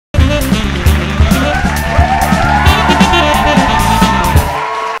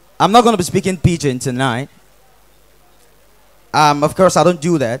I'm not going to be speaking pidgin tonight. Of course, I don't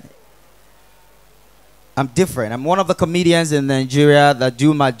do that. I'm different. I'm one of the comedians in Nigeria that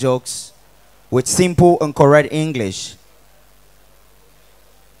do my jokes with simple and correct English.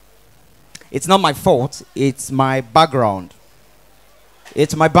 It's not my fault. It's my background.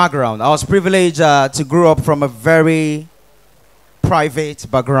 It's my background. I was privileged to grow up from a very private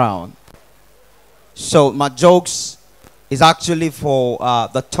background. So my jokes is actually for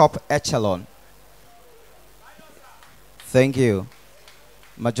the top echelon. Thank you.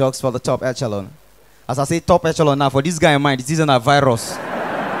 My jokes for the top echelon. As I say top echelon now, for this guy in mind, this isn't a virus.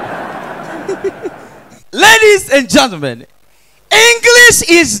 Ladies and gentlemen, English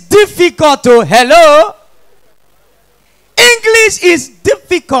is difficult to hello. English is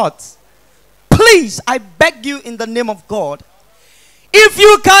difficult. Please, I beg you in the name of God, if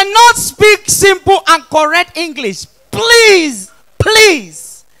you cannot speak simple and correct English, please,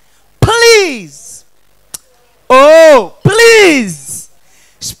 please, please, oh, please,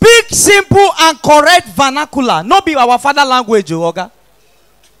 speak simple and correct vernacular. Not be our father language, Oga.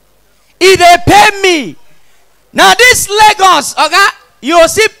 If they pay me. Now this Lagos, Oga, you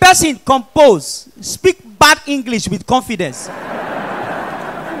see person compose, speak bad English with confidence.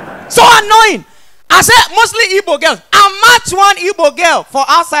 So annoying. I said mostly Igbo girls. I match one Igbo girl for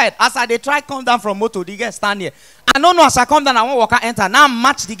outside. As they try come down from motor, the girl stand here. I don't know as I come down, I won't walk out, enter. Now I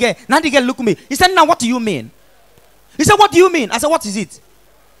match the girl. Now the girl look at me. He said, now what do you mean? He said, what do you mean? I said, what is it?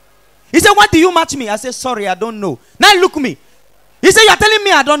 He said, what do you match me? I said, sorry, I don't know. Now look at me. He said, you're telling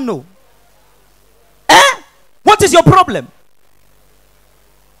me I don't know. Eh? What is your problem?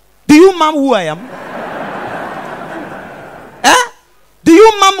 Do you mom who I am? Eh? Do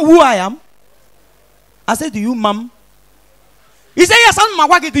you mom who I am? I said, do you mom? He said, yes, I'm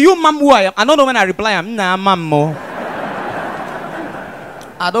Mawagi. Do you mom who I am? I don't know when I reply. I'm nah, mom mo.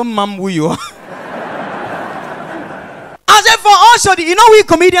 I don't mom who you are. I said, for Oshodi, you know we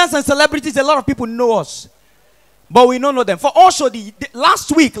comedians and celebrities, a lot of people know us. But we don't know them. For Oshodi,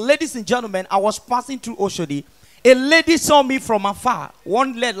 last week, ladies and gentlemen, I was passing through Oshodi. A lady saw me from afar.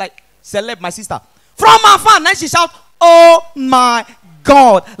 One lady, like, celeb, my sister. From afar, and then she shouted, oh my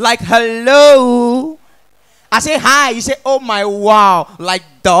God. Like, hello. I say, hi. He say, oh my wow. Like,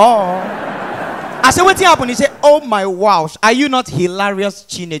 duh. I say, what happened? He say, oh my wow. Are you not hilarious,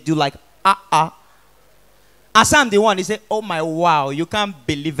 Chinedu? Like, I say, I'm the one. He say, oh my wow. You can't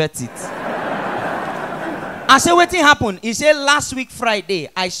believe it. I said, what happened? He said, last week Friday,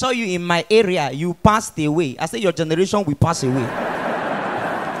 I saw you in my area. You passed away. I said, your generation will pass away.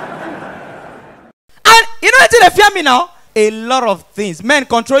 And you know what they fear me now? A lot of things. Men,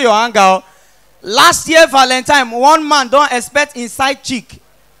 control your anger. Last year, Valentine, one man don't expect inside chick.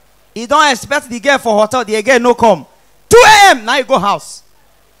 He don't expect the girl for hotel. The girl no come. 2 a.m. Now you go house.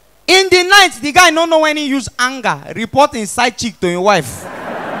 In the night, the guy don't know when he use anger. Report inside chick to your wife.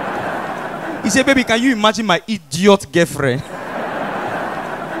 He said, baby, can you imagine my idiot girlfriend?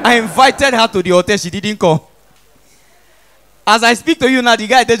 I invited her to the hotel. She didn't come. As I speak to you now, the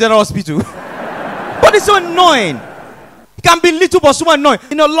guy at the general hospital. But it's so annoying. It can be little but so annoying.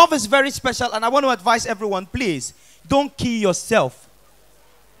 You know, love is very special. And I want to advise everyone, please, don't kill yourself.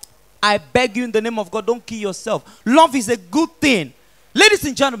 I beg you in the name of God, don't kill yourself. Love is a good thing. Ladies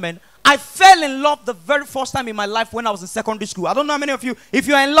and gentlemen, I fell in love the very first time in my life when I was in secondary school. I don't know how many of you, if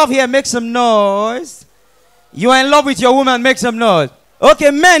you're in love here, make some noise. You are in love with your woman, make some noise. Okay,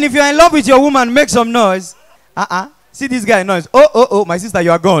 men, if you're in love with your woman, make some noise. See this guy noise. Oh, my sister,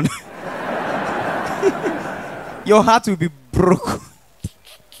 you are gone. Your heart will be broken.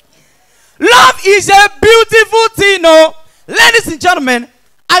 Love is a beautiful thing, no? Ladies and gentlemen,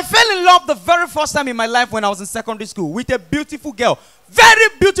 I fell in love the very first time in my life when I was in secondary school with a beautiful girl. Very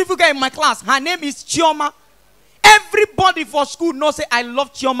beautiful girl in my class. Her name is Chioma. Everybody for school knows say I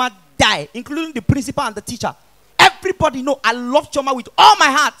love Chioma die, including the principal and the teacher. Everybody know I love Chioma with all my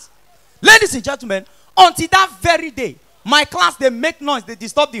heart. Ladies and gentlemen, until that very day, my class, they make noise. They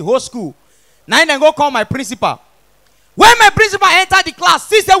disturb the whole school. Now they go call my principal. When my principal entered the class,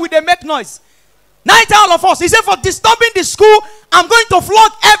 he said, will they make noise? Now he tell all of us, he said, for disturbing the school, I'm going to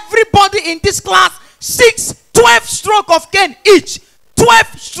flog everybody in this class 12 stroke of cane each.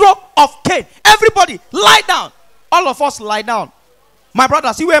 12 stroke of cane. Everybody, lie down. All of us lie down. My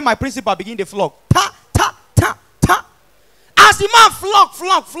brother, see where my principal begin the flog. Ta, ta, ta, ta. As the man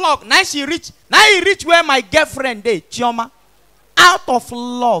flog. Now he reach where my girlfriend is, Chioma. Out of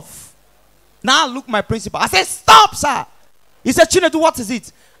love. Now look my principal. I said, stop, sir. He said, Chinedu, what is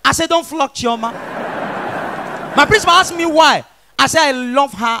it? I said, don't flog Chioma. My principal asked me why. I said, I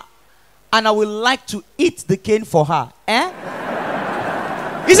love her and I would like to eat the cane for her. Eh?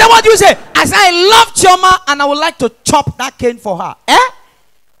 He said, what do you say? I said, I love Chioma and I would like to chop that cane for her.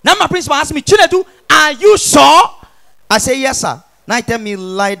 Now my principal asked me, Chinedu, are you sure? I say, yes, sir. Now he tell me,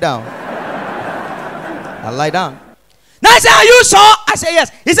 lie down. I lie down. Now I say, are you sure? I say,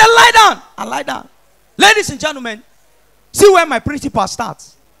 yes. He said, lie down. I lie down. Ladies and gentlemen, see where my principal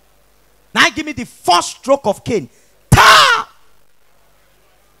starts. Now give me the first stroke of cane. Ta!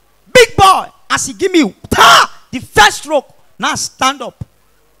 Big boy. As he give me ta! The first stroke. Now stand up.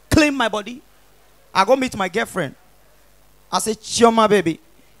 Clean my body. I go meet my girlfriend. I say, Chioma, baby,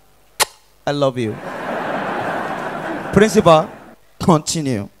 I love you. Principal,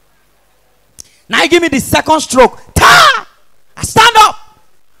 continue. Now he give me the second stroke. Ta! I stand up.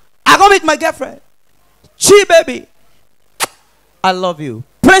 I go meet my girlfriend. Chi, baby, I love you.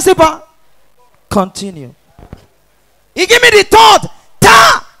 Principal, continue. He give me the third.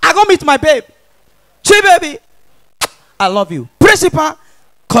 Ta! I go meet my babe. Chi, baby, I love you. Principal,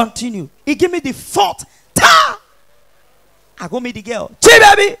 continue. He give me the fourth. Ta! I go meet the girl. Chi,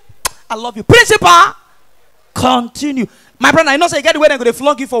 baby, I love you. Principal, continue. My brother, I know say you get the way they're going to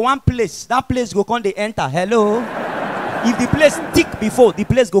flog you for one place. That place go come they enter. Hello. If the place thick before, the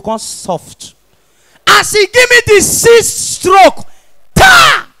place go come soft. As he give me the sixth stroke,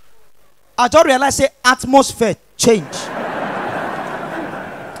 ta! I just realize say atmosphere change.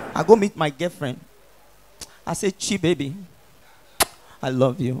 I go meet my girlfriend. I say, Chi, baby, I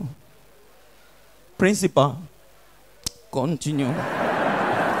love you. Principal, continue.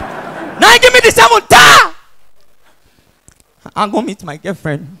 Now give me the seventh. Ta! I go meet my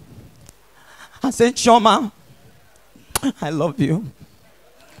girlfriend. I say, Chioma, I love you.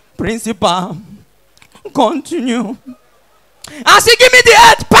 Principal, continue. As he give me the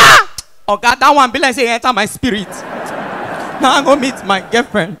eighth. Pa! Oh God, that one be like say enter my spirit. Now I go meet my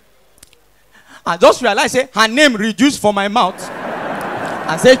girlfriend. I just realized say her name reduced from my mouth.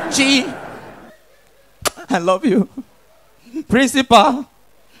 I said, Chi, I love you. Principal,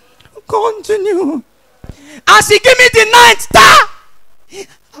 continue. As he give me the ninth star,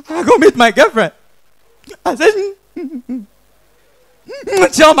 I go meet my girlfriend. I said,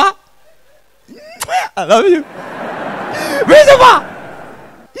 Chioma, I love you. Principal,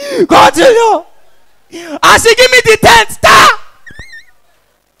 continue. As he give me the 10th star.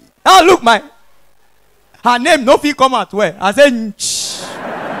 Now look, her name no fit come out where. I said, Nch.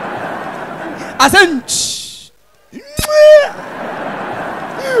 I said, Nch.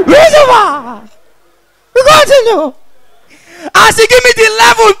 Principal, continue. As he give me the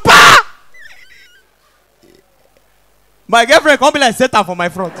 11th pa. My girlfriend come be like Satan for my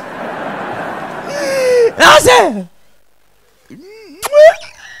front. That's it.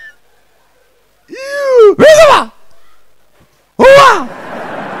 Principal,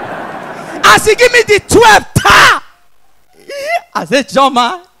 as he give me the 12th ta. I said,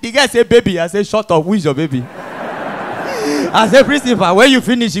 Chioma. The guy say, baby. I said, shut up. Who is your baby? I said, Principal, when you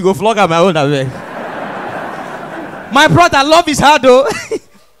finish, you go flog at my own away. My brother, love is hard though.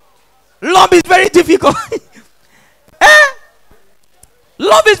 Love is very difficult.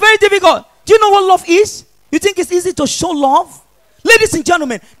 Love is very difficult. Do you know what love is? You think it's easy to show love? Ladies and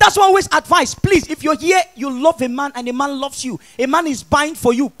gentlemen, that's why I always advise. Please, if you're here, you love a man and a man loves you. A man is buying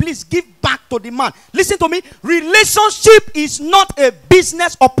for you. Please give back to the man. Listen to me. Relationship is not a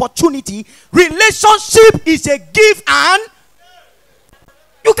business opportunity. Relationship is a give and...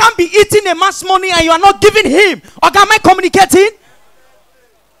 You can't be eating a man's money and you are not giving him. Or am I communicating?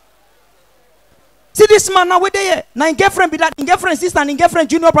 See this man now, where they are. Now in girlfriend be that, in girlfriend sister and in girlfriend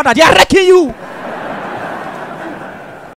junior brother, they are wrecking you.